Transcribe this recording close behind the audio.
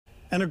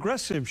An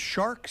aggressive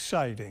shark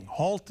sighting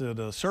halted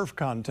a surf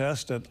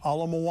contest at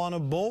Ala Moana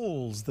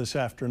Bowls this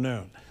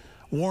afternoon.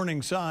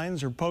 Warning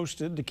signs are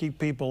posted to keep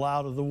people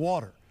out of the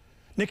water.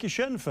 Nikki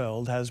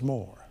Schenfeld has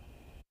more.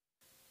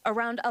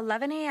 Around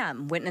 11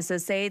 a.m.,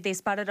 witnesses say they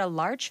spotted a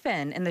large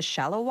fin in the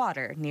shallow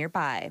water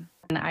nearby.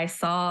 And I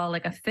saw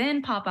like a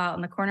fin pop out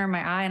in the corner of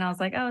my eye, and I was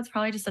like, oh, it's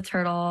probably just a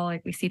turtle.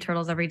 Like, we see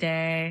turtles every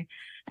day.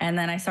 And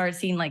then I started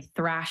seeing like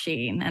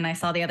thrashing, and I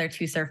saw the other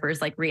two surfers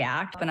like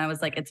react, and I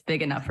was like, it's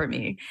big enough for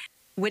me.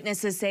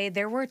 Witnesses say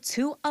there were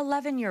two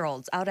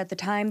 11-year-olds out at the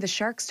time the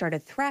shark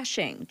started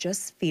thrashing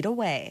just feet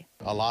away.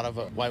 A lot of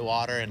white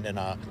water, and then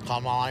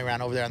Kamali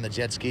ran over there on the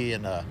jet ski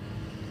and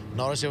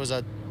noticed it was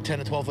a 10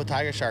 to 12 foot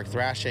tiger shark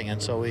thrashing,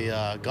 and so we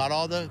got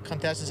all the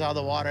contestants out of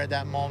the water at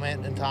that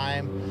moment in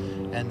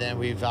time, and then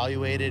we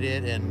evaluated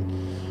it,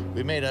 and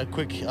we made a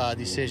quick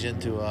decision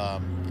to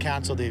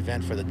cancel the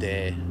event for the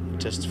day,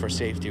 just for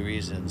safety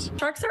reasons.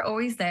 Sharks are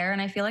always there,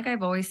 and I feel like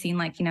I've always seen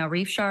like,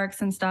 reef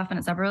sharks and stuff, and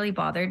it's never really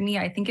bothered me.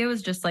 I think it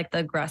was just like the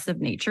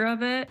aggressive nature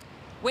of it.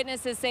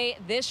 Witnesses say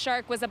this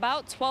shark was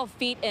about 12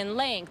 feet in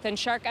length, and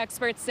shark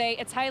experts say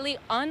it's highly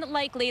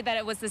unlikely that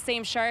it was the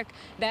same shark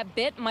that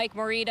bit Mike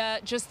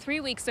Morita just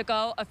 3 weeks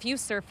ago, a few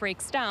surf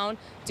freaks down,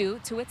 due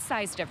to its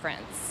size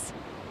difference.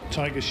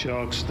 Tiger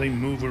sharks, they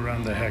move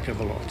around a heck of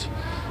a lot,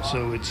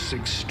 so it's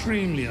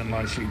extremely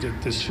unlikely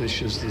that this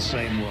fish is the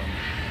same one.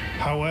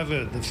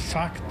 However, the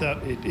fact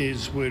that it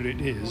is where it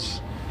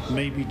is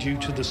may be due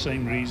to the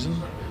same reason.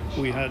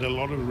 We had a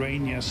lot of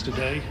rain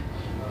yesterday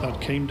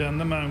that came down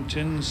the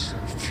mountains,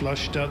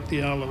 flushed out the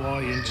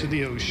alawai into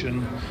the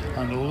ocean,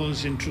 and all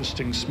those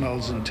interesting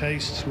smells and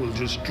tastes will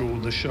just draw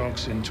the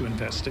sharks in to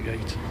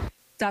investigate.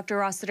 Dr.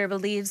 Rossiter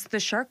believes the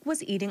shark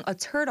was eating a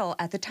turtle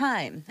at the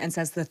time and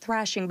says the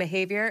thrashing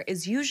behavior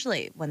is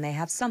usually when they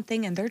have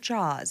something in their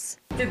jaws.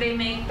 Did they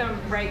make the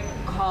right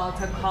call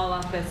to call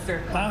off this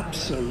surf?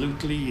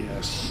 Absolutely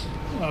yes.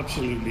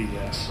 Absolutely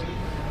yes.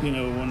 When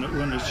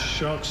a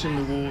shark's in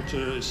the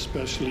water,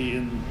 especially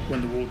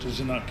when the water's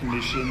in that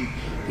condition,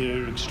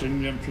 they're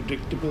extremely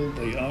unpredictable.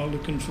 They are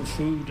looking for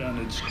food, and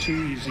it's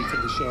too easy for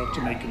the shark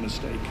to make a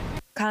mistake.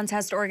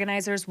 Contest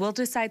organizers will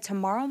decide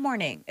tomorrow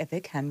morning if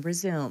it can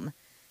resume.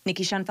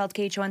 Nikki Schenfeld,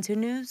 KHON2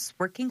 News,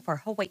 working for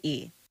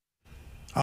Hawaii.